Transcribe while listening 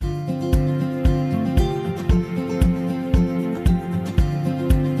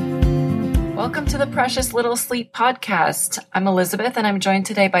welcome to the Precious Little Sleep podcast. I'm Elizabeth, and I'm joined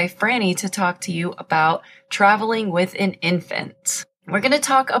today by Franny to talk to you about traveling with an infant. We're going to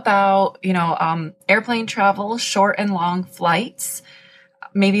talk about, airplane travel, short and long flights,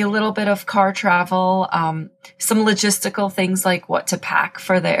 maybe a little bit of car travel, some logistical things like what to pack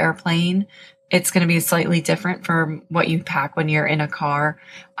for the airplane. It's going to be slightly different from what you pack when you're in a car.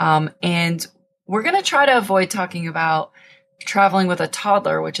 And we're going to try to avoid talking about traveling with a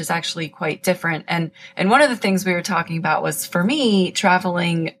toddler, which is actually quite different. And one of the things we were talking about was, for me,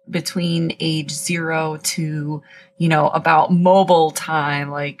 traveling between age 0 to, about mobile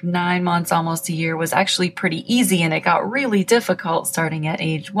time, like 9 months, almost a year, was actually pretty easy. And it got really difficult starting at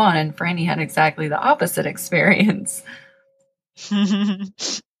age 1. And Franny had exactly the opposite experience.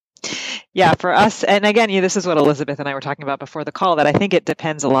 Yeah, for us, and again, this is what Elizabeth and I were talking about before the call, that I think it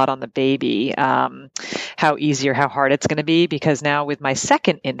depends a lot on the baby, how easy or how hard it's going to be, because now with my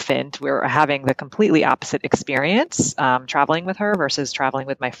second infant, we're having the completely opposite experience, traveling with her versus traveling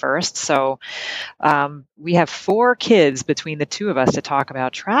with my first. So we have 4 kids between the two of us to talk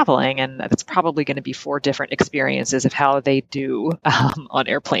about traveling, and it's probably going to be 4 different experiences of how they do on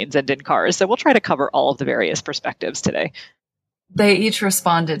airplanes and in cars. So we'll try to cover all of the various perspectives today. They each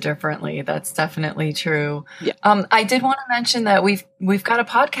responded differently. That's definitely true. Yeah. I did want to mention that we've got a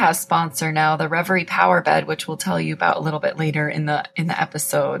podcast sponsor now, the Reverie Power Bed, which we'll tell you about a little bit later in the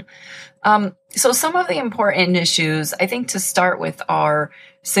episode. So some of the important issues, I think, to start with are,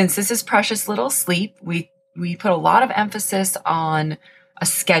 since this is Precious Little Sleep, we put a lot of emphasis on a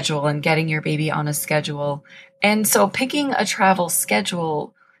schedule and getting your baby on a schedule. And so picking a travel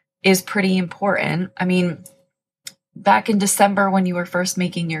schedule is pretty important. I mean, back in December, when you were first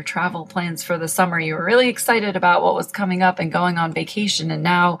making your travel plans for the summer, you were really excited about what was coming up and going on vacation. And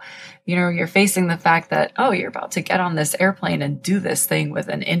now, you're facing the fact that, you're about to get on this airplane and do this thing with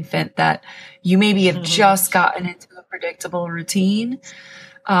an infant that you maybe have just gotten into a predictable routine.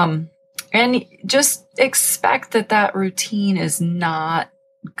 And just expect that routine is not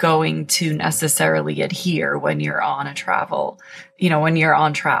going to necessarily adhere when you're on a travel, when you're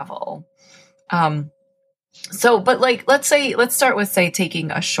on travel. So, but let's start with, taking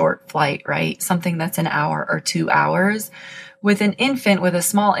a short flight, right? Something that's an hour or 2 hours. With an infant, with a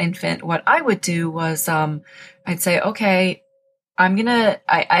small infant, what I would do was, I'd say, okay,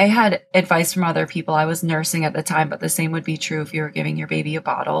 I had advice from other people. I was nursing at the time, but the same would be true if you were giving your baby a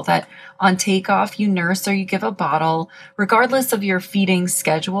bottle, that on takeoff, you nurse or you give a bottle. Regardless of your feeding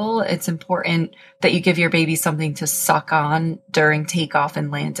schedule, it's important that you give your baby something to suck on during takeoff and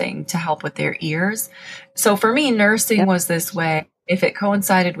landing to help with their ears. So for me, nursing was this way. If it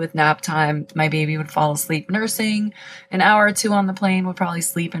coincided with nap time, my baby would fall asleep nursing. An hour or 2 on the plane, would probably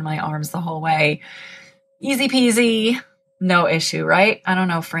sleep in my arms the whole way. Easy peasy. No issue, right? I don't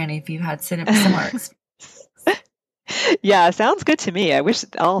know, Franny, if you had similar experience. Yeah, sounds good to me. I wish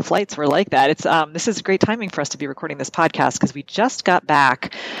all flights were like that. It's this is great timing for us to be recording this podcast, because we just got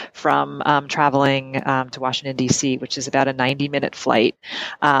back from traveling to Washington, D.C., which is about a 90-minute flight.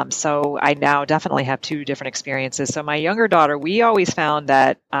 So I now definitely have 2 different experiences. So my younger daughter, we always found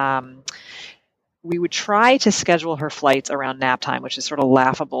that we would try to schedule her flights around nap time, which is sort of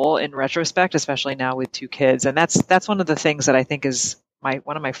laughable in retrospect, especially now with 2 kids. And that's one of the things that I think is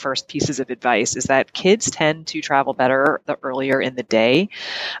one of my first pieces of advice, is that kids tend to travel better the earlier in the day.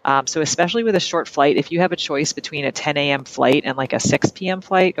 So especially with a short flight, if you have a choice between a 10 a.m. flight and like a 6 p.m.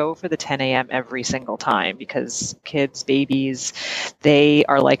 flight, go for the 10 a.m. every single time, because kids, babies, they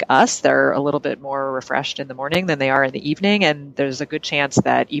are like us. They're a little bit more refreshed in the morning than they are in the evening. And there's a good chance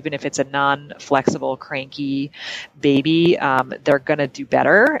that even if it's a non-flexible, cranky baby, they're going to do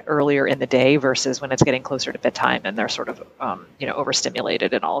better earlier in the day versus when it's getting closer to bedtime and they're sort of, overstimulated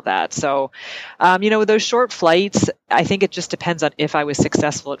and all of that. So, with those short flights, I think it just depends on if I was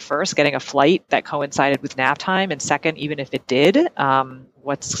successful at first getting a flight that coincided with nap time, and second, even if it did,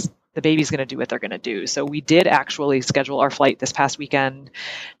 what's the baby's going to do what they're going to do. So we did actually schedule our flight this past weekend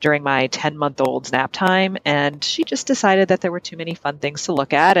during my 10-month-old's nap time, and she just decided that there were too many fun things to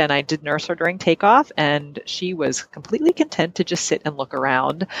look at, and I did nurse her during takeoff, and she was completely content to just sit and look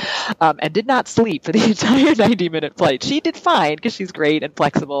around, and did not sleep for the entire 90-minute flight. She did fine because she's great and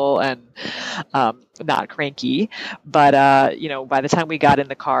flexible and not cranky, but by the time we got in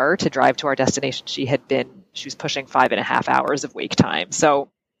the car to drive to our destination, she was pushing 5.5 hours of wake time. So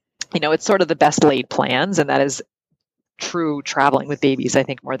it's sort of the best laid plans, and that is true traveling with babies, I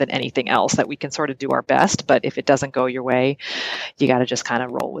think, more than anything else, that we can sort of do our best, but if it doesn't go your way, you got to just kind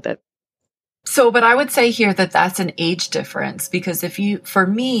of roll with it. So, but I would say here that that's an age difference, because for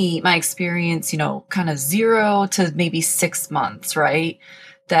me, my experience, kind of 0 to maybe 6 months, right?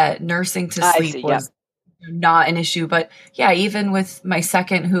 that nursing to I sleep see. Yeah. was not an issue. But yeah, even with my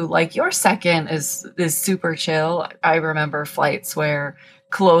second, who like your second is super chill. I remember flights where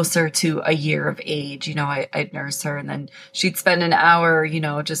closer to a year of age, I'd nurse her and then she'd spend an hour,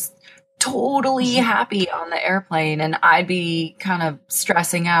 just totally happy on the airplane, and I'd be kind of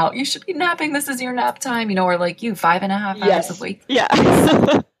stressing out. You should be napping. This is your nap time, or like you 5.5 hours of Yes. wake. Yeah.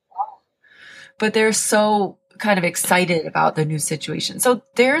 But they're so kind of excited about the new situation. So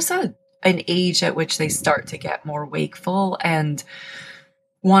there's an age at which they start to get more wakeful and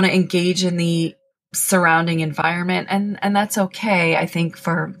want to engage in the surrounding environment. And that's okay, I think,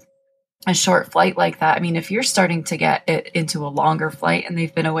 for a short flight like that. I mean, if you're starting to get it into a longer flight and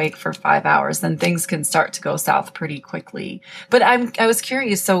they've been awake for 5 hours, then things can start to go south pretty quickly. But I was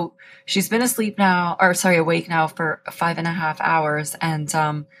curious. So she's been awake now for 5.5 hours.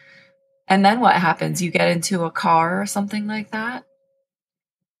 And then what happens? You get into a car or something like that?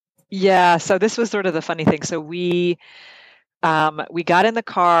 Yeah. So this was sort of the funny thing. So we got in the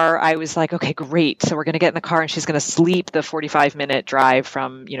car. I was like, okay, great. So we're going to get in the car and she's going to sleep the 45-minute drive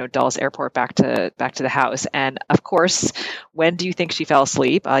from, Dulles Airport back to the house. And of course, when do you think she fell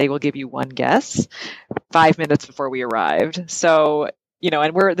asleep? I will give you one guess. 5 minutes before we arrived. So,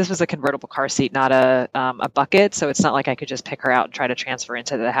 and this was a convertible car seat, not a bucket. So it's not like I could just pick her out and try to transfer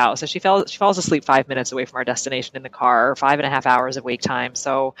into the house. So she falls asleep 5 minutes away from our destination in the car, 5.5 hours of wake time.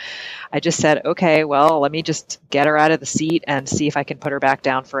 So I just said, okay, well, let me just get her out of the seat and see if I can put her back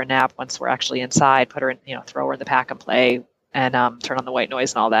down for a nap once we're actually inside, put her in, throw her in the pack and play, and turn on the white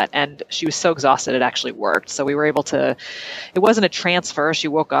noise and all that. And she was so exhausted, it actually worked. So we were able to, it wasn't a transfer. She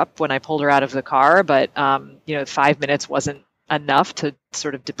woke up when I pulled her out of the car, but, 5 minutes wasn't enough to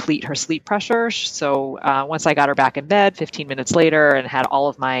sort of deplete her sleep pressure. So once I got her back in bed 15 minutes later and had all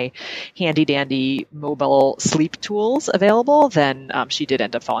of my handy dandy mobile sleep tools available, then she did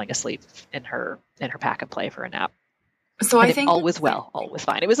end up falling asleep in her pack and play for a nap. So I think all was well, all was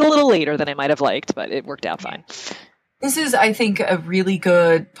fine. It was a little later than I might have liked, but it worked out fine. this is, I think, a really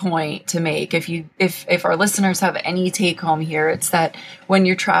good point to make. If our listeners have any take home here, it's that when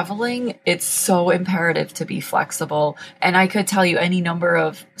you're traveling, it's so imperative to be flexible. And I could tell you any number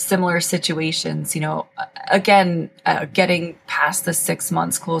of similar situations, again, getting past the 6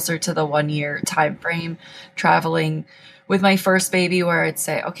 months, closer to the 1 year time frame, traveling with my first baby, where I'd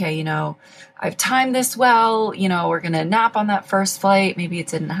say, okay, I've timed this well, we're going to nap on that first flight. Maybe it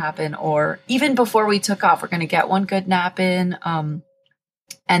didn't happen. Or even before we took off, we're going to get one good nap in,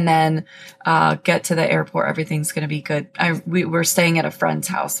 and then get to the airport. Everything's going to be good. We were staying at a friend's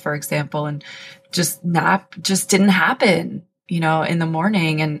house, for example, and nap just didn't happen, in the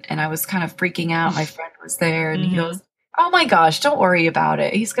morning. And I was kind of freaking out. My friend was there and he goes, "Oh my gosh, don't worry about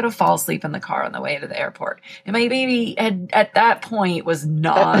it. He's going to fall asleep in the car on the way to the airport." And my baby at that point was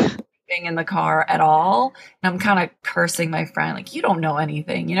not sleeping in the car at all. And I'm kind of cursing my friend, like, "You don't know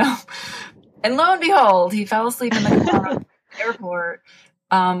anything, And lo and behold, he fell asleep in the car at the airport,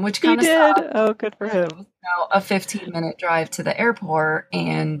 which kind of sucked. Oh, good for him. A 15-minute drive to the airport.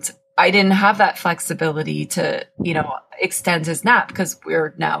 And I didn't have that flexibility to, extend his nap because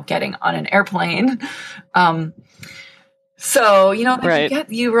we're now getting on an airplane. So, Right.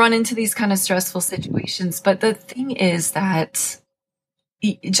 you run into these kind of stressful situations. But the thing is that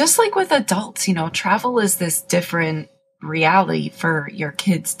just like with adults, travel is this different reality for your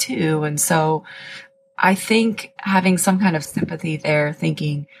kids too. And so I think having some kind of sympathy there,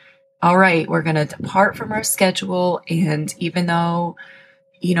 thinking, all right, we're going to depart from our schedule. And even though,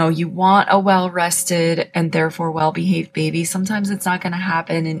 you want a well-rested and therefore well-behaved baby, sometimes it's not going to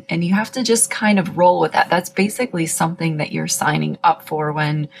happen. And you have to just kind of roll with that. That's basically something that you're signing up for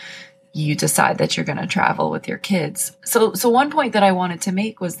when you decide that you're going to travel with your kids. So one point that I wanted to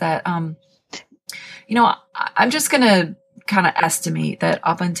make was that, I'm just going to kind of estimate that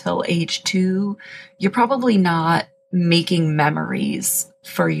up until age 2, you're probably not making memories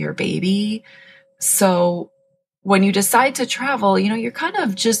for your baby. So when you decide to travel, you're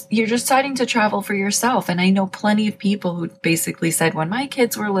deciding to travel for yourself. And I know plenty of people who basically said, when my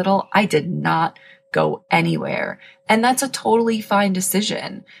kids were little, I did not go anywhere. And that's a totally fine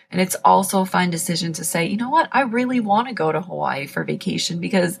decision. And it's also a fine decision to say, you know what, I really want to go to Hawaii for vacation,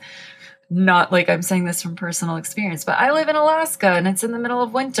 because not like I'm saying this from personal experience, but I live in Alaska and it's in the middle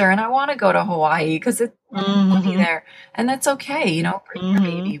of winter and I want to go to Hawaii because it's sunny there. And that's okay. Bring your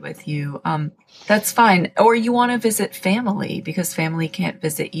baby with you. That's fine. Or you want to visit family because family can't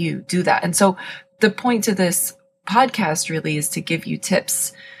visit you. Do that. And so the point to this podcast really is to give you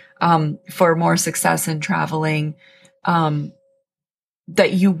tips for more success in traveling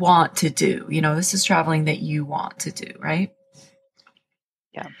that you want to do. This is traveling that you want to do, right?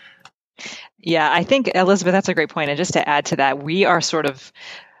 Yeah. Yeah, I think, Elizabeth, that's a great point. And just to add to that, we are sort of,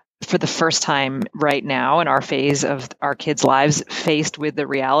 for the first time right now in our phase of our kids' lives, faced with the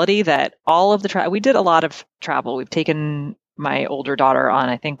reality that all of the we did a lot of travel. We've taken my older daughter on,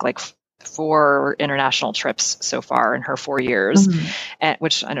 I think, like 4 international trips so far in her 4 years, and,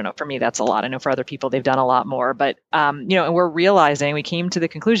 which I don't know, for me, that's a lot. I know for other people, they've done a lot more, but, you know, and we're realizing, we came to the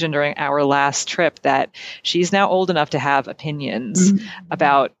conclusion during our last trip that she's now old enough to have opinions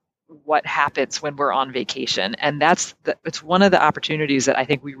about what happens when we're on vacation. And it's one of the opportunities that I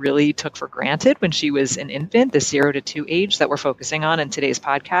think we really took for granted when she was an infant, the 0 to 2 age that we're focusing on in today's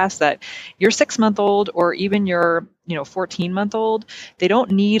podcast, that your 6-month-old or even your, 14-month-old, they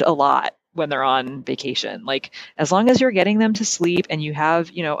don't need a lot when they're on vacation. Like, as long as you're getting them to sleep and you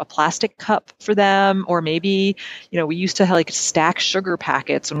have, a plastic cup for them, or maybe, we used to like stack sugar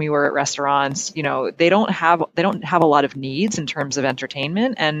packets when we were at restaurants, they don't have a lot of needs in terms of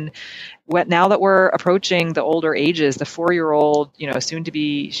entertainment. And now that we're approaching the older ages, the 4-year-old, soon to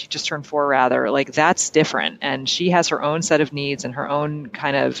be, she just turned 4 rather, like that's different. And she has her own set of needs and her own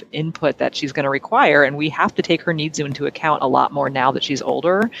kind of input that she's going to require. And we have to take her needs into account a lot more now that she's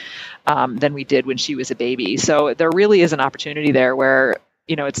older than we did when she was a baby. So there really is an opportunity there where,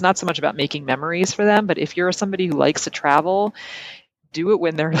 it's not so much about making memories for them, but if you're somebody who likes to travel, do it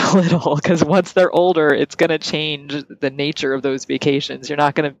when they're little, because once they're older, it's going to change the nature of those vacations. You're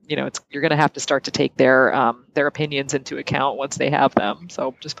not going to, you're going to have to start to take their opinions into account once they have them.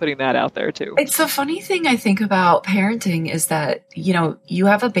 So just putting that out there too. It's a funny thing I think about parenting is that, you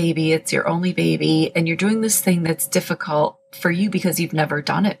have a baby, it's your only baby, and you're doing this thing that's difficult for you because you've never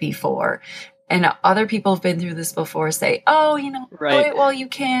done it before. And other people have been through this before, say, oh, right. Well, you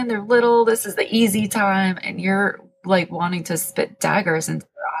can, they're little, this is the easy time. And you're like wanting to spit daggers into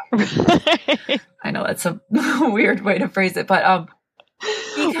their eyes. I know that's a weird way to phrase it, but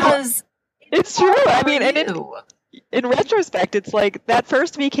because it's true. I mean, and in retrospect, it's like that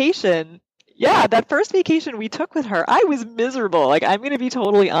first vacation. Yeah, that first vacation we took with her, I was miserable. Like, I'm going to be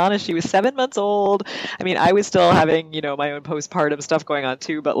totally honest. She was 7 months old. I mean, I was still having, my own postpartum stuff going on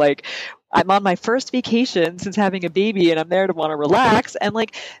too. But like, I'm on my first vacation since having a baby, and I'm there to want to relax. And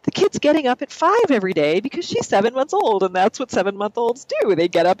like, the kid's getting up at 5 every day because she's 7 months old. And that's what 7-month-olds do. They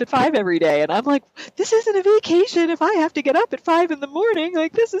get up at 5 every day. And I'm like, this isn't a vacation if I have to get up at 5 in the morning.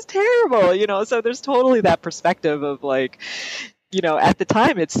 Like, this is terrible, So there's totally that perspective of like, at the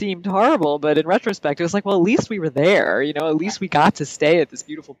time it seemed horrible, but in retrospect, it was like, well, at least we were there, at least we got to stay at this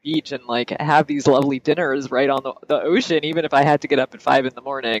beautiful beach and like have these lovely dinners right on the ocean, even if I had to get up at 5 in the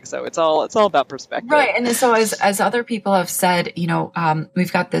morning. So it's all about perspective. Right. And so as other people have said,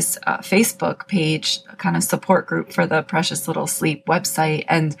 we've got this Facebook page, kind of support group for the Precious Little Sleep website.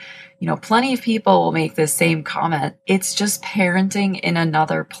 And, plenty of people will make this same comment. It's just parenting in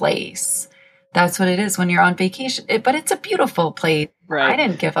another place. That's what it is when you're on vacation. But it's a beautiful place. Right. I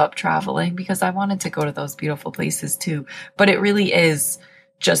didn't give up traveling because I wanted to go to those beautiful places too. But it really is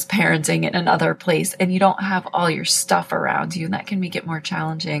just parenting in another place, and you don't have all your stuff around you, and that can make it more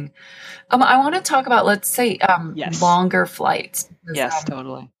challenging. I want to talk about, let's say, yes. longer flights. Because, yes,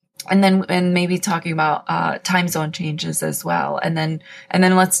 totally. And maybe talking about time zone changes as well. And then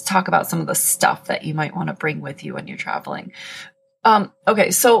let's talk about some of the stuff that you might want to bring with you when you're traveling.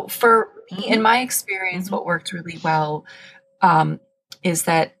 Okay, so for me, in my experience, what worked really well is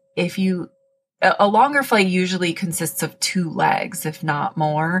that a longer flight usually consists of 2 legs, if not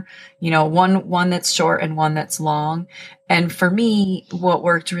more, one that's short and one that's long. And for me, what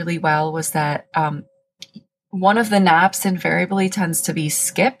worked really well was that one of the naps invariably tends to be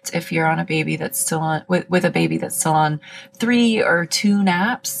skipped if you're on a baby that's still on with a baby that's still on 3 or 2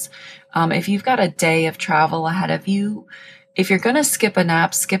 naps. If you've got a day of travel ahead of you, if you're going to skip a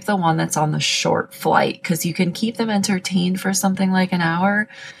nap, skip the one that's on the short flight, because you can keep them entertained for something like an hour.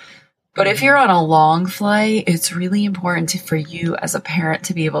 But if you're on a long flight, it's really important for you as a parent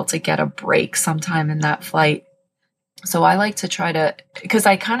to be able to get a break sometime in that flight. So I like to try to, because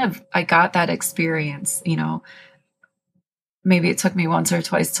I got that experience, maybe it took me once or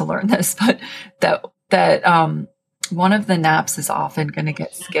twice to learn this, but that one of the naps is often going to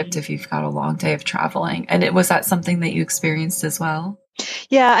get skipped if you've got a long day of traveling. And was that something that you experienced as well?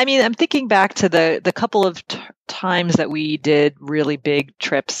 Yeah, I mean, I'm thinking back to the couple of times that we did really big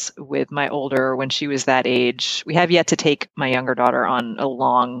trips with my older when she was that age. We have yet to take my younger daughter on a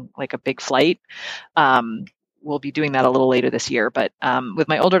long, like a big flight. we'll be doing that a little later this year. But with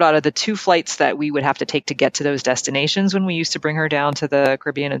my older daughter, the 2 flights that we would have to take to get to those destinations when we used to bring her down to the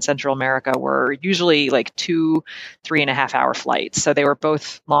Caribbean and Central America were usually like 2 3.5 hour flights. So they were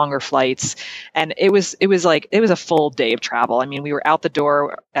both longer flights, and it was a full day of travel. I mean, we were out the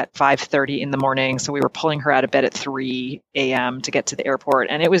door at 5:30 in the morning, so we were pulling her out of bed at 3 a.m. to get to the airport,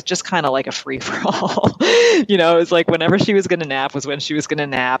 and it was just kind of like a free for all. It was like whenever she was going to nap was when she was going to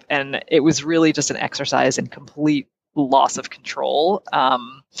nap, and it was really just an exercise in complete loss of control.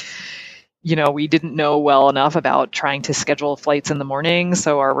 We didn't know well enough about trying to schedule flights in the morning,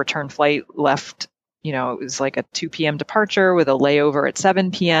 so our return flight left. It was like a 2 p.m. departure with a layover at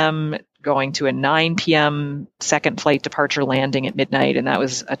 7 p.m., going to a 9 p.m. second flight departure, landing at midnight. And that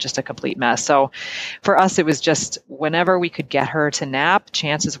was just a complete mess. So for us, it was just whenever we could get her to nap,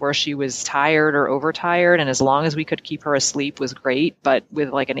 chances were she was tired or overtired. And as long as we could keep her asleep was great. But with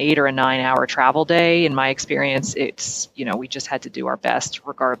like an 8 or a 9 hour travel day, in my experience, it's, we just had to do our best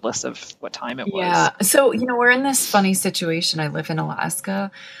regardless of what time it was. Yeah. So, we're in this funny situation. I live in Alaska.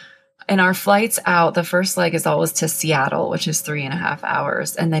 And our flights out, the first leg is always to Seattle, which is 3.5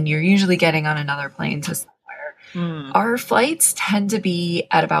 hours. And then you're usually getting on another plane to somewhere. Our flights tend to be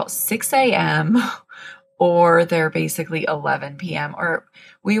at about 6 a.m. or they're basically 11 p.m. Or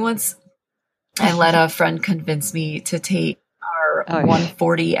I let a friend convince me to take our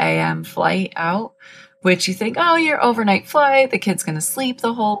 1:40 a.m. flight out, which you think, your overnight flight, the kid's going to sleep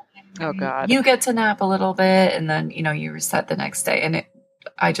the whole day. Oh, God. You get to nap a little bit and then, you reset the next day. And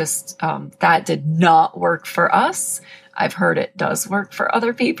that did not work for us. I've heard it does work for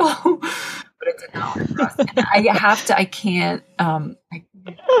other people, but it did not work for us. And I can't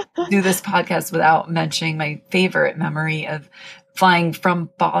do this podcast without mentioning my favorite memory of flying from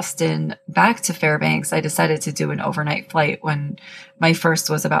Boston back to Fairbanks. I decided to do an overnight flight when my first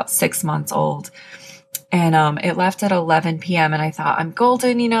was about 6 months old. And it left at 11 p.m. And I thought, I'm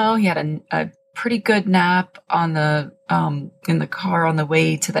golden, He had a pretty good nap on the in the car on the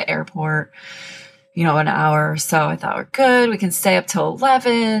way to the airport, an hour or so. I thought we're good. We can stay up till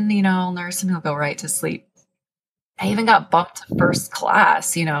 11, I'll nurse him. He'll go right to sleep. I even got bumped to first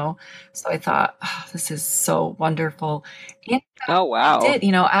class, So I thought, this is so wonderful. And oh, wow. I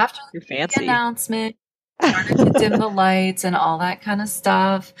did, after the announcement, started to dim the lights and all that kind of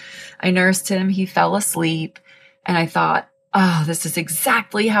stuff. I nursed him. He fell asleep. And I thought, this is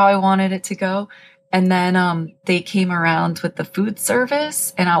exactly how I wanted it to go. And then they came around with the food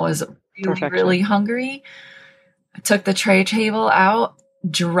service, and I was really hungry. I took the tray table out,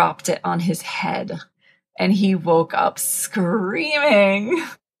 dropped it on his head, and he woke up screaming.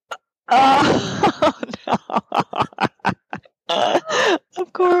 Oh, no.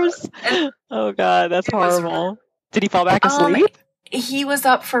 Of course. Oh, God, that's horrible. Did he fall back asleep? He was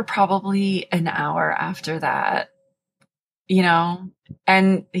up for probably an hour after that.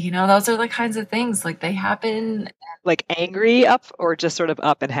 And, those are the kinds of things, like, they happen. Like angry up or just sort of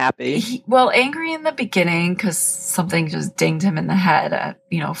up and happy? Angry in the beginning because something just dinged him in the head at,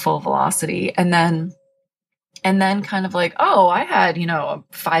 full velocity. And then kind of like, I had, a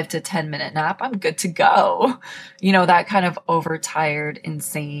 5 to 10 minute nap. I'm good to go. That kind of overtired,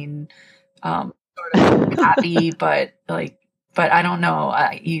 insane, sort of happy, but I don't know.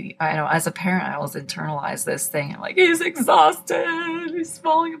 I know as a parent, I always internalize this thing. I'm like, he's exhausted. He's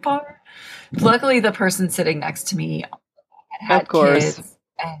falling apart. Luckily, the person sitting next to me had kids.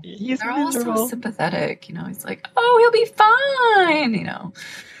 And they're all so sympathetic. He's like, he'll be fine,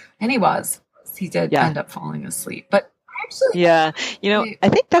 And he was. He did end up falling asleep. But actually... Yeah. I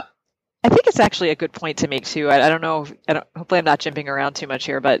think it's actually a good point to make, too. I don't know. Hopefully, I'm not jumping around too much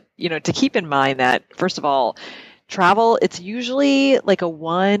here. But, to keep in mind that, first of all, travel, it's usually like a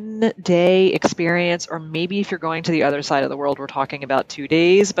 1-day experience, or maybe if you're going to the other side of the world, we're talking about 2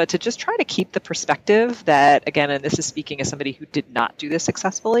 days, but to just try to keep the perspective that, again, and this is speaking as somebody who did not do this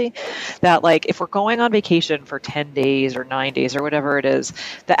successfully, that like if we're going on vacation for 10 days or 9 days or whatever it is,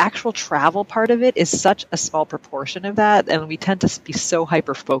 the actual travel part of it is such a small proportion of that, and we tend to be so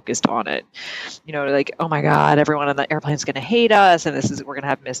hyper-focused on it. Like, oh my God, everyone on the airplane is going to hate us, and we're going to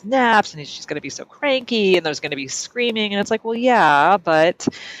have missed naps, and she's going to be so cranky, and there's going to be screaming, and it's like, well, yeah, but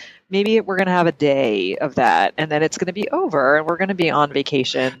maybe we're going to have a day of that, and then it's going to be over, and we're going to be on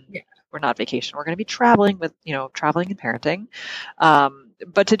vacation. Yeah. We're not vacation. We're going to be traveling traveling and parenting.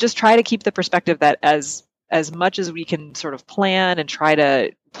 But to just try to keep the perspective that as much as we can sort of plan and try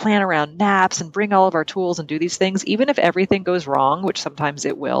to plan around naps and bring all of our tools and do these things, even if everything goes wrong, which sometimes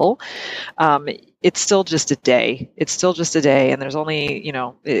it will, it's still just a day. It's still just a day, and there's only,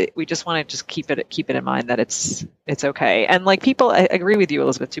 we just want to just keep it in mind that it's okay. And like people, I agree with you,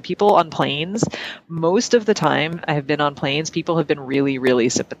 Elizabeth, too. People on planes, most of the time I have been on planes, people have been really, really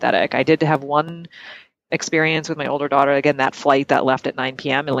sympathetic. I did have one experience with my older daughter. Again, that flight that left at 9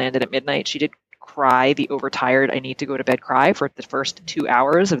 p.m. and landed at midnight. She did cry, the overtired, I need to go to bed cry for the first 2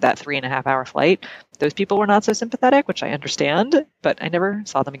 hours of that 3.5-hour flight. Those people were not so sympathetic, which I understand, but I never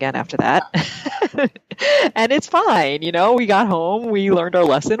saw them again after that. And it's fine. We got home, we learned our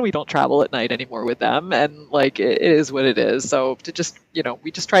lesson. We don't travel at night anymore with them. And like, it is what it is. So to just,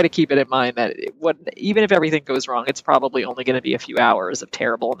 we just try to keep it in mind that even if everything goes wrong, it's probably only going to be a few hours of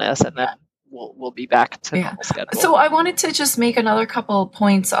terribleness. And then we'll be back to normal schedule. So I wanted to just make another couple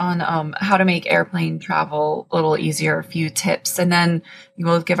points on how to make airplane travel a little easier, a few tips, and then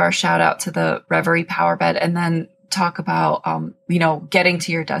we'll give our shout out to the Reverie Power Bed, and then talk about, getting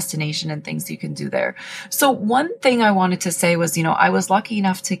to your destination and things you can do there. So one thing I wanted to say was, I was lucky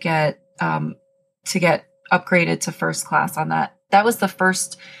enough to get upgraded to first class on that. That was the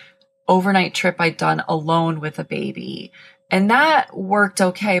first overnight trip I'd done alone with a baby. And that worked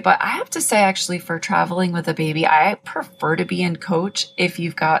okay. But I have to say, actually, for traveling with a baby, I prefer to be in coach if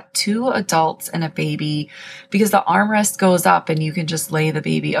you've got 2 adults and a baby, because the armrest goes up and you can just lay the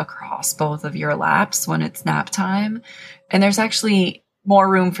baby across both of your laps when it's nap time. And there's actually more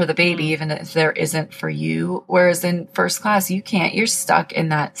room for the baby, even if there isn't for you. Whereas in first class, you can't. You're stuck in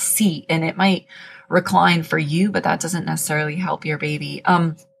that seat, and it might recline for you, but that doesn't necessarily help your baby.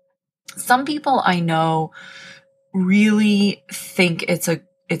 Some people I know really think it's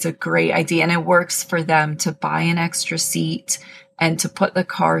a great idea, and it works for them to buy an extra seat and to put the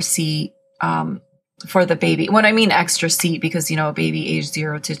car seat for the baby. When I mean extra seat, because a baby age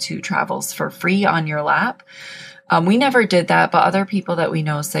 0 to 2 travels for free on your lap. We never did that, but other people that we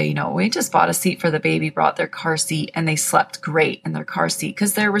know say, we just bought a seat for the baby, brought their car seat, and they slept great in their car seat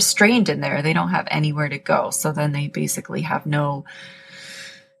because they're restrained in there. They don't have anywhere to go. So then they basically have no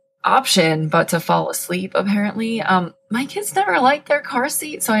option but to fall asleep, apparently. My kids never liked their car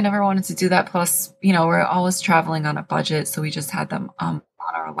seat, so I never wanted to do that. Plus, we're always traveling on a budget, so we just had them on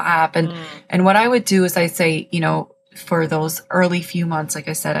our lap. And what I would do is I say, for those early few months, like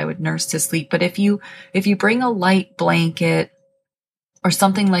I said, I would nurse to sleep. But if you bring a light blanket or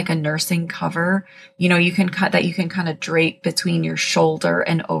something like a nursing cover, you can kind of drape between your shoulder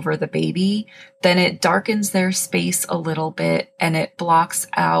and over the baby, then it darkens their space a little bit and it blocks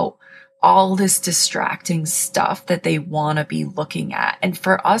out all this distracting stuff that they want to be looking at. And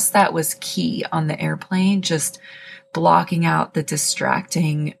for us, that was key on the airplane, just blocking out the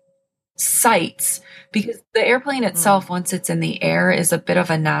distracting sights, because the airplane itself, once it's in the air, is a bit of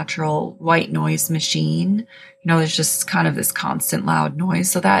a natural white noise machine. There's just kind of this constant loud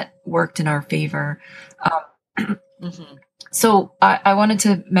noise. So that worked in our favor. So I wanted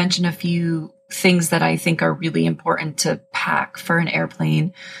to mention a few things that I think are really important to pack for an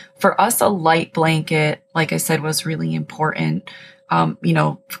airplane. For us, a light blanket, like I said, was really important,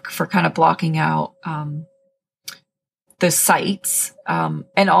 for kind of blocking out the sights.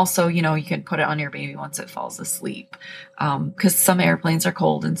 And also, you can put it on your baby once it falls asleep, because some airplanes are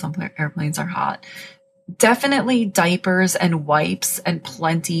cold and some airplanes are hot. Definitely diapers and wipes, and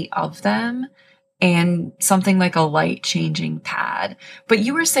plenty of them, and something like a light changing pad. But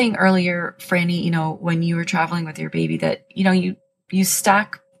you were saying earlier, Franny, when you were traveling with your baby that, you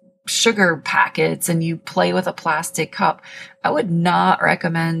stack sugar packets and you play with a plastic cup. I would not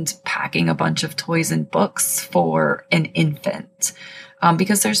recommend packing a bunch of toys and books for an infant,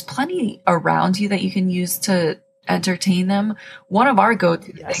 because there's plenty around you that you can use to entertain them. One of our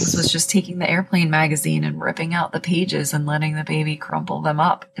go-to things was just taking the airplane magazine and ripping out the pages and letting the baby crumple them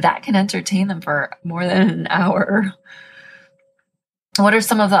up. That can entertain them for more than an hour. What are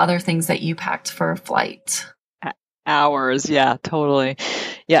some of the other things that you packed for a flight? Hours. Yeah, totally.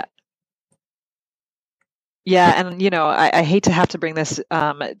 Yeah. Yeah. And, I hate to have to bring this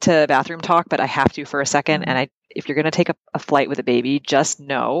to bathroom talk, but I have to for a second. And if you're going to take a flight with a baby, just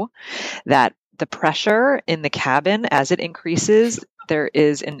know that the pressure in the cabin, as it increases, there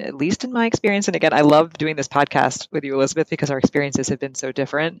is, at least in my experience, and again, I love doing this podcast with you, Elizabeth, because our experiences have been so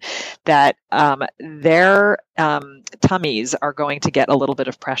different, that their tummies are going to get a little bit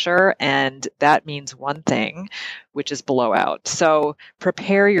of pressure. And that means one thing: which is blowout. So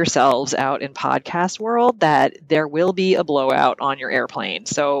prepare yourselves out in podcast world that there will be a blowout on your airplane.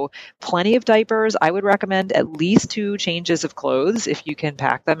 So plenty of diapers. I would recommend at least 2 changes of clothes if you can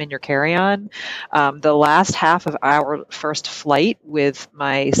pack them in your carry-on. The last half of our first flight with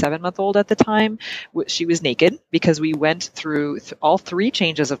my 7-month-old at the time, she was naked because we went through all 3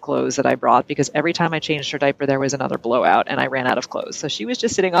 changes of clothes that I brought, because every time I changed her diaper, there was another blowout and I ran out of clothes. So she was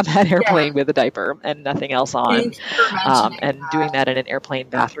just sitting on that airplane with a diaper and nothing else on. And doing that in an airplane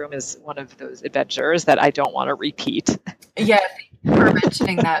bathroom is one of those adventures that I don't want to repeat. Yeah, thank you for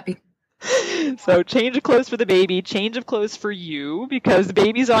mentioning that. So change of clothes for the baby, change of clothes for you, because the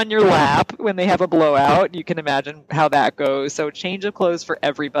baby's on your lap when they have a blowout. You can imagine how that goes. So change of clothes for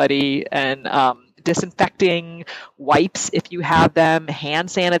everybody, and disinfecting wipes if you have them, hand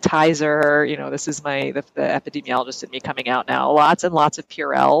sanitizer. This is the epidemiologist in me coming out now. Lots and lots of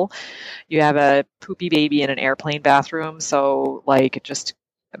Purell. You have a poopy baby in an airplane bathroom, so just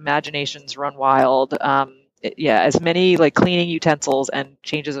imaginations run wild. As many cleaning utensils and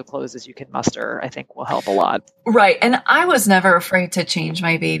changes of clothes as you can muster, I think will help a lot. Right. And I was never afraid to change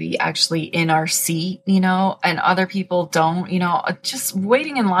my baby actually in our seat, and other people don't, just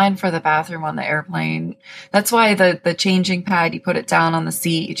waiting in line for the bathroom on the airplane. That's why the changing pad, you put it down on the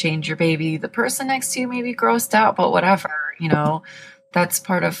seat, you change your baby. The person next to you may be grossed out, but whatever, that's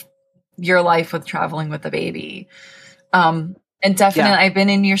part of your life with traveling with the baby. And definitely I've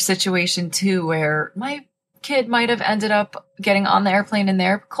been in your situation too, where my kid might have ended up getting on the airplane in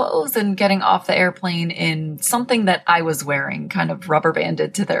their clothes and getting off the airplane in something that I was wearing, kind of rubber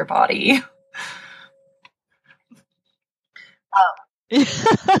banded to their body.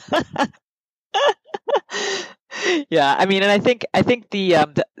 Yeah, I mean, and I think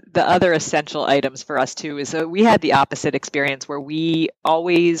the other essential items for us too is we had the opposite experience where we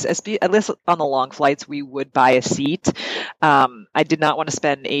always, at least on the long flights, we would buy a seat. I did not want to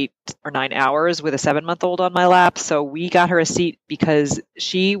spend 8 or 9 hours with a 7-month-old on my lap, so we got her a seat because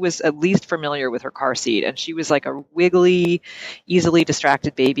she was at least familiar with her car seat, and she was like a wiggly, easily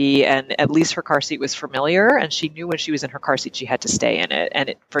distracted baby, and at least her car seat was familiar, and she knew when she was in her car seat she had to stay in it.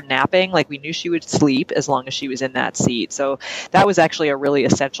 And for napping, we knew she would sleep as long as she was in that seat. So that was actually a really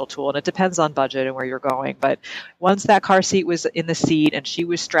essential tool, and it depends on budget and where you're going. But once that car seat was in the seat and she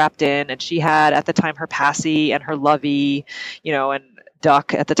was strapped in, and she had at the time her Passy and her Lovey, and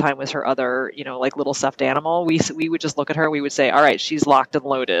Duck at the time was her other, little stuffed animal, we would just look at her, we would say, all right, she's locked and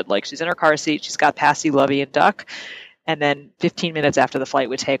loaded. She's in her car seat, she's got Passy, Lovey, and Duck. And then 15 minutes after the flight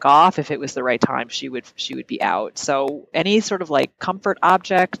would take off, if it was the right time, she would be out. So any sort of comfort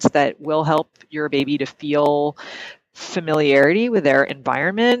objects that will help your baby to feel familiarity with their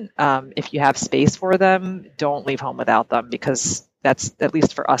environment, if you have space for them, don't leave home without them, because that's, at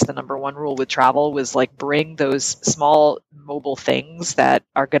least for us, the number one rule with travel was bring those small mobile things that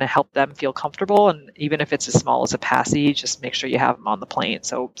are going to help them feel comfortable. And even if it's as small as a Passy, just make sure you have them on the plane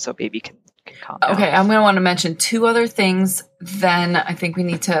so baby can calm down. Okay, I'm going to want to mention 2 other things. Then I think we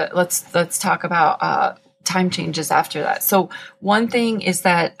need to let's talk about time changes after that. So one thing is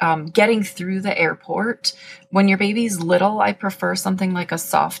that getting through the airport when your baby's little, I prefer something like a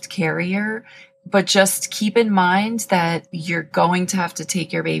soft carrier. But just keep in mind that you're going to have to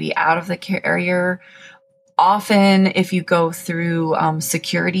take your baby out of the carrier. Often, if you go through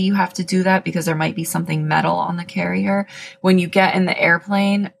security, you have to do that because there might be something metal on the carrier. When you get in the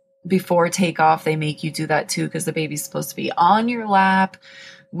airplane, before takeoff, they make you do that too, because the baby's supposed to be on your lap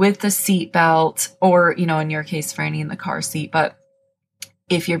with the seat belt, or, in your case, Franny, in the car seat. But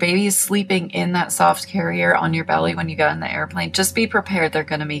if your baby is sleeping in that soft carrier on your belly when you get in the airplane, just be prepared. They're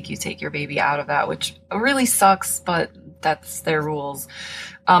going to make you take your baby out of that, which really sucks, but that's their rules.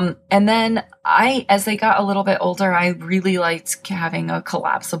 And then as they got a little bit older, I really liked having a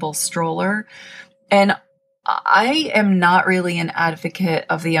collapsible stroller. And I am not really an advocate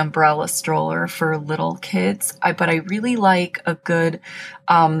of the umbrella stroller for little kids, but I really like a good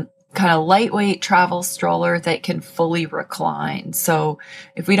kind of lightweight travel stroller that can fully recline. So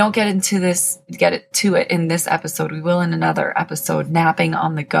if we don't get to it in this episode, we will in another episode. Napping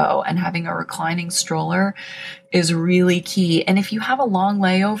on the go and having a reclining stroller is really key. And if you have a long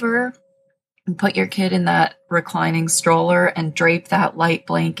layover, put your kid in that reclining stroller and drape that light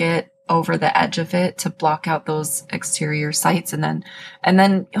blanket over the edge of it to block out those exterior sights. And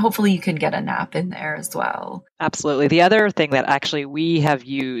then hopefully you can get a nap in there as well. Absolutely. The other thing that actually we've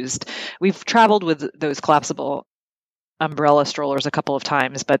traveled with those collapsible umbrella strollers a couple of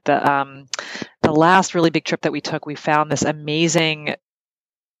times, but the last really big trip that we took, we found this amazing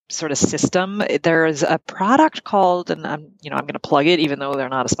sort of system. There's a product called, and I'm going to plug it, even though they're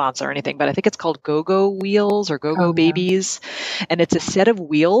not a sponsor or anything, but I think it's called Go-Go Wheels or Go-Go Oh, yeah. Babies. And it's a set of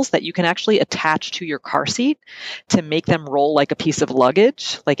wheels that you can actually attach to your car seat to make them roll like a piece of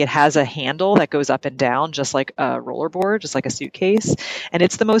luggage. Like it has a handle that goes up and down, just like a rollerboard, just like a suitcase. And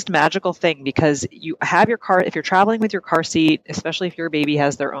it's the most magical thing because you have your car, if you're traveling with your car seat, especially if your baby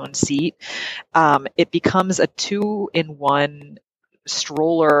has their own seat, it becomes a 2-in-1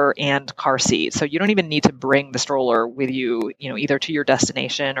 stroller and car seat. So you don't even need to bring the stroller with you, either to your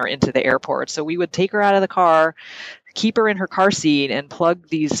destination or into the airport. So we would take her out of the car, keep her in her car seat, and plug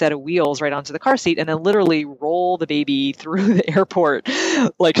these set of wheels right onto the car seat, and then literally roll the baby through the airport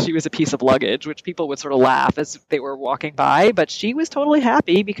like she was a piece of luggage, which people would sort of laugh as they were walking by. But she was totally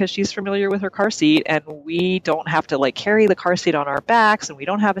happy because she's familiar with her car seat, and we don't have to like carry the car seat on our backs, and we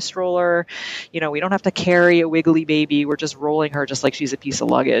don't have a stroller. We don't have to carry a wiggly baby. We're just rolling her just like she's a piece of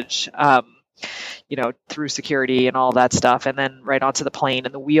luggage. Through security and all that stuff, and then right onto the plane.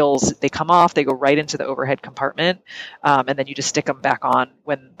 And the wheels, they come off, they go right into the overhead compartment, and then you just stick them back on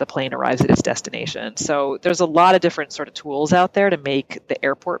when the plane arrives at its destination. So there's a lot of different sort of tools out there to make the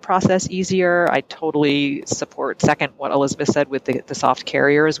airport process easier. I totally support second what Elizabeth said with the soft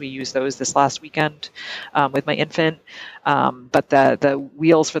carriers. We used those this last weekend with my infant. But the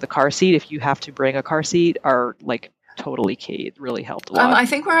wheels for the car seat, if you have to bring a car seat, are like totally key. It really helped a lot. I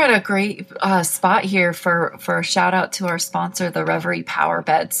think we're at a great spot here for a shout out to our sponsor, the Reverie Power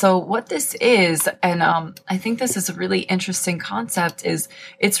Bed. So what this is, and I think this is a really interesting concept, is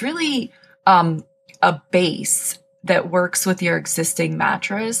it's really a base that works with your existing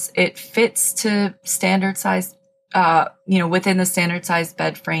mattress. It fits to standard size, within the standard size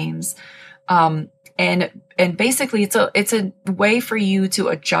bed frames. And basically it's a way for you to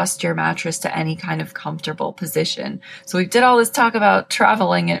adjust your mattress to any kind of comfortable position. So we did all this talk about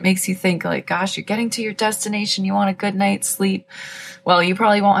traveling, and it makes you think like, gosh, you're getting to your destination. You want a good night's sleep. Well, you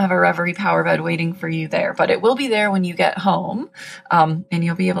probably won't have a Reverie Power Bed waiting for you there, but it will be there when you get home. And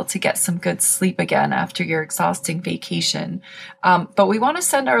you'll be able to get some good sleep again after your exhausting vacation. But we want to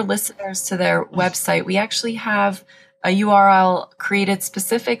send our listeners to their website. We actually have a URL created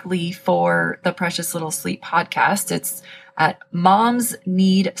specifically for the Precious Little Sleep podcast. It's at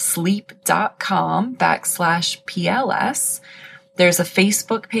momsneedsleep.com/PLS. There's a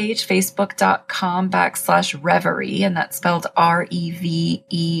Facebook page, facebook.com/Reverie, and that's spelled REVERIE.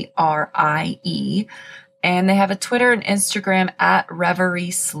 And they have a Twitter and Instagram at Reverie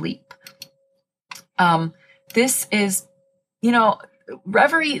Sleep. This is,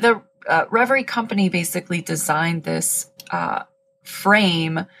 Reverie, the Reverie company basically designed this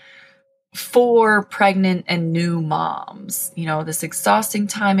frame for pregnant and new moms, this exhausting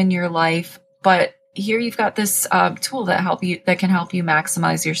time in your life. But here you've got this tool that can help you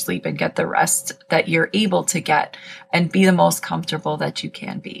maximize your sleep and get the rest that you're able to get and be the most comfortable that you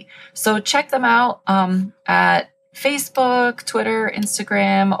can be. So check them out at Facebook, Twitter,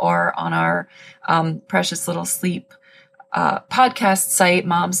 Instagram, or on our Precious Little Sleep podcast site,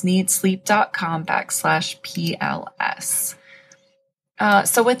 momsneedsleep.com/PLS.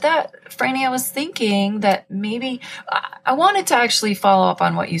 So with that, Franny, I was thinking that maybe I wanted to actually follow up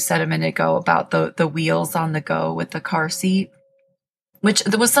on what you said a minute ago about the wheels on the go with the car seat, which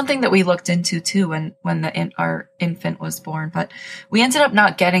there was something that we looked into too when our infant was born, but we ended up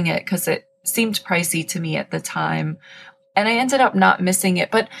not getting it because it seemed pricey to me at the time, and I ended up not missing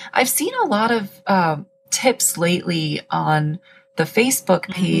it. But I've seen a lot of tips lately on the Facebook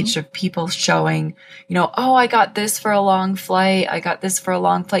page of people showing, oh, I got this for a long flight. I got this for a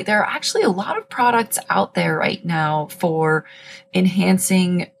long flight. There are actually a lot of products out there right now for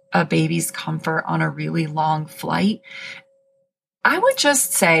enhancing a baby's comfort on a really long flight. I would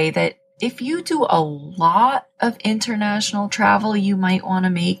just say that if you do a lot of international travel, you might want to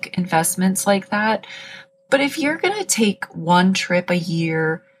make investments like that. But if you're going to take one trip a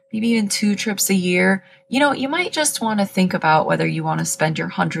year, maybe even 2 trips a year, you might just want to think about whether you want to spend your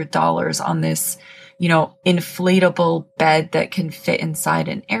 $100 on this, inflatable bed that can fit inside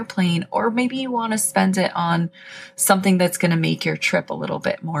an airplane, or maybe you want to spend it on something that's going to make your trip a little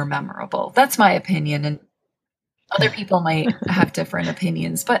bit more memorable. That's my opinion. And other people might have different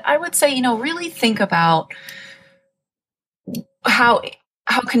opinions, but I would say, really think about how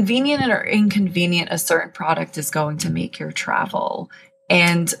convenient or inconvenient a certain product is going to make your travel.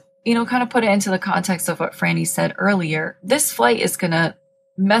 And, kind of put it into the context of what Franny said earlier. This flight is going to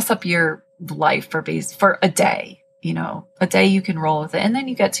mess up your life for a day. a day you can roll with it, and then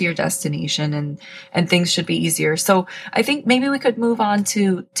you get to your destination and things should be easier. So I think maybe we could move on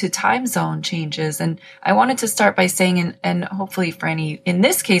to time zone changes. And I wanted to start by saying, and hopefully, Franny, in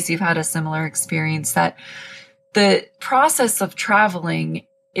this case, you've had a similar experience, that the process of traveling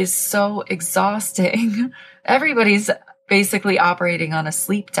is so exhausting. Everybody's basically operating on a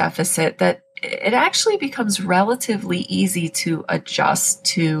sleep deficit that it actually becomes relatively easy to adjust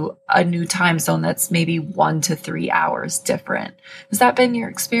to a new time zone that's maybe 1 to 3 hours different. Has that been your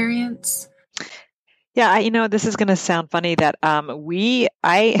experience? Yeah, this is going to sound funny that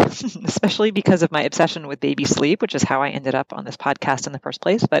especially because of my obsession with baby sleep, which is how I ended up on this podcast in the first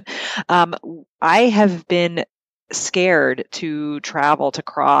place, but I have been scared to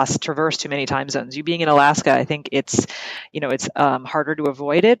traverse too many time zones. You being in Alaska, I think it's harder to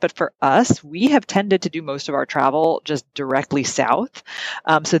avoid it. But for us, we have tended to do most of our travel just directly south.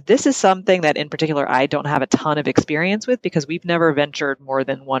 So this is something that in particular, I don't have a ton of experience with because we've never ventured more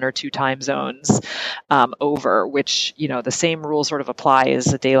than 1 or 2 time zones over, which, the same rules sort of apply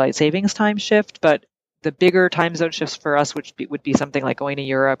as a daylight savings time shift, but the bigger time zone shifts for us, which would be something like going to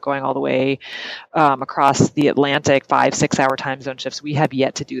Europe, going all the way across the Atlantic, 5-6 hour time zone shifts. We have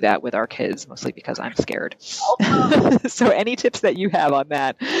yet to do that with our kids, mostly because I'm scared. So any tips that you have on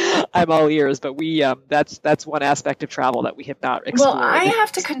that, I'm all ears. But that's one aspect of travel that we have not explored. Well, I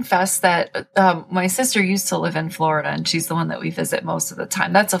have to confess that my sister used to live in Florida, and she's the one that we visit most of the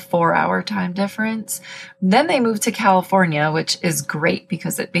time. That's a 4-hour time difference. Then they moved to California, which is great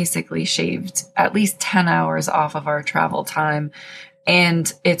because it basically shaved at least 10 hours off of our travel time,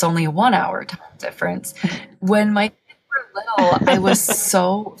 and it's only a 1-hour time difference. When my kids were little, I was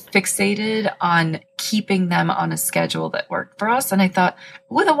so fixated on keeping them on a schedule that worked for us. And I thought,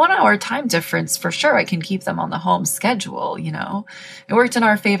 with a 1-hour time difference, for sure, I can keep them on the home schedule. It worked in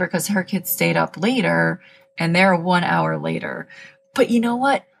our favor because her kids stayed up later and they're 1 hour later. But you know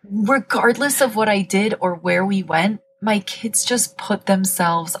what? Regardless of what I did or where we went, my kids just put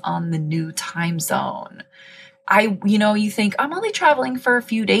themselves on the new time zone. You think, I'm only traveling for a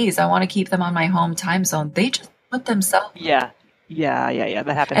few days, I want to keep them on my home time zone. They just put themselves. Yeah. That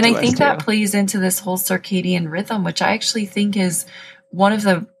happens. And I think that plays into this whole circadian rhythm, which I actually think is one of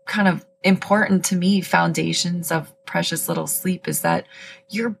the kind of important to me foundations of Precious Little Sleep, is that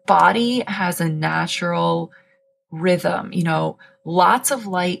your body has a natural rhythm. Lots of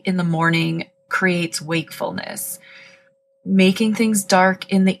light in the morning creates wakefulness. Making things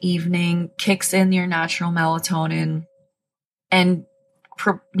dark in the evening kicks in your natural melatonin and,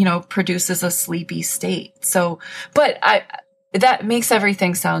 produces a sleepy state. So, that makes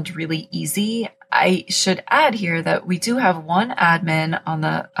everything sound really easy. I should add here that we do have one admin on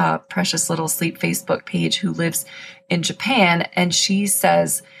the Precious Little Sleep Facebook page who lives in Japan, and she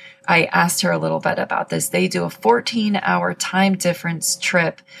says, I asked her a little bit about this. They do a 14-hour time difference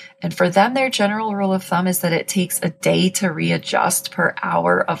trip. And for them, their general rule of thumb is that it takes a day to readjust per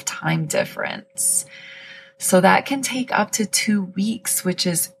hour of time difference. So that can take up to 2 weeks, which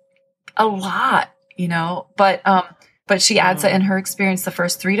is a lot, But she adds that in her experience, the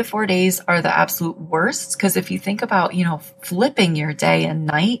first 3 to 4 days are the absolute worst. Because if you think about, flipping your day and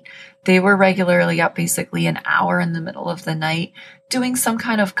night, they were regularly up basically an hour in the middle of the night doing some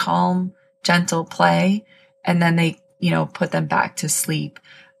kind of calm, gentle play. And then they, put them back to sleep.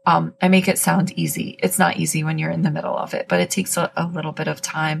 I make it sound easy. It's not easy when you're in the middle of it, but it takes a little bit of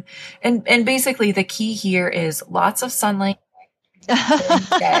time. And basically the key here is lots of sunlight during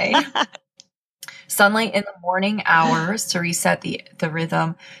the day. Sunlight in the morning hours to reset the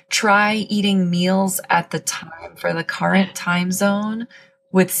rhythm. Try eating meals at the time for the current time zone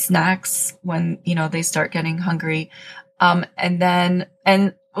with snacks when, they start getting hungry. And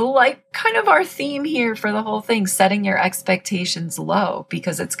like kind of our theme here for the whole thing, setting your expectations low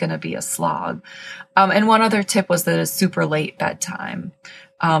because it's going to be a slog. And one other tip was that a super late bedtime.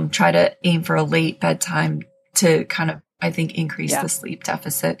 Try to aim for a late bedtime to kind of, I think, increase the sleep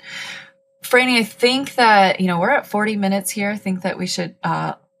deficit. Franny, I think that, we're at 40 minutes here. I think that we should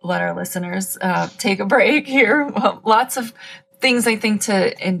let our listeners take a break here. Lots of things I think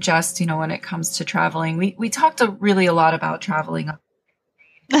to ingest, when it comes to traveling. We talked really a lot about traveling.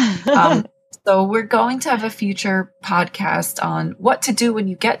 So we're going to have a future podcast on what to do when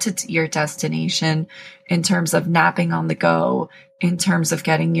you get to your destination in terms of napping on the go, in terms of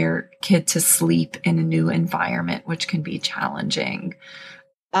getting your kid to sleep in a new environment, which can be challenging.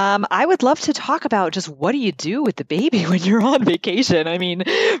 I would love to talk about just what do you do with the baby when you're on vacation? I mean,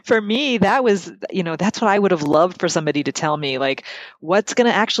 for me, that was, that's what I would have loved for somebody to tell me, like, what's going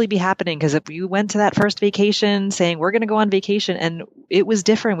to actually be happening. Because if you went to that first vacation saying, we're going to go on vacation, and it was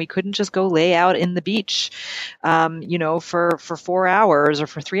different, we couldn't just go lay out in the beach, for 4 hours or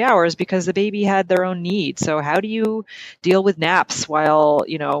for 3 hours because the baby had their own needs. So how do you deal with naps while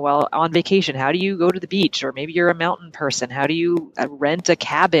on vacation? How do you go to the beach? Or maybe you're a mountain person. How do you rent a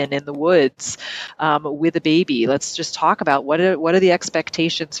cabin in the woods with a baby? Let's just talk about what are the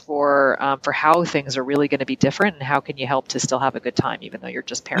expectations for how things are really going to be different, and how can you help to still have a good time even though you're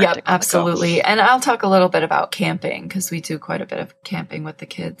just parenting. Yep, absolutely. And I'll talk a little bit about camping because we do quite a bit of camping with the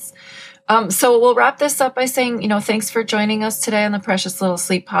kids. So we'll wrap this up by saying, thanks for joining us today on the Precious Little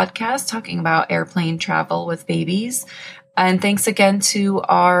Sleep podcast, talking about airplane travel with babies. And thanks again to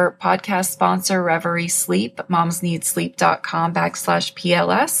our podcast sponsor, Reverie Sleep,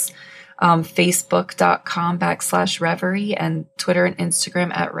 momsneedsleep.com/PLS, facebook.com/Reverie, and Twitter and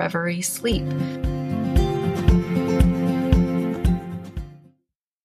Instagram @Reverie Sleep.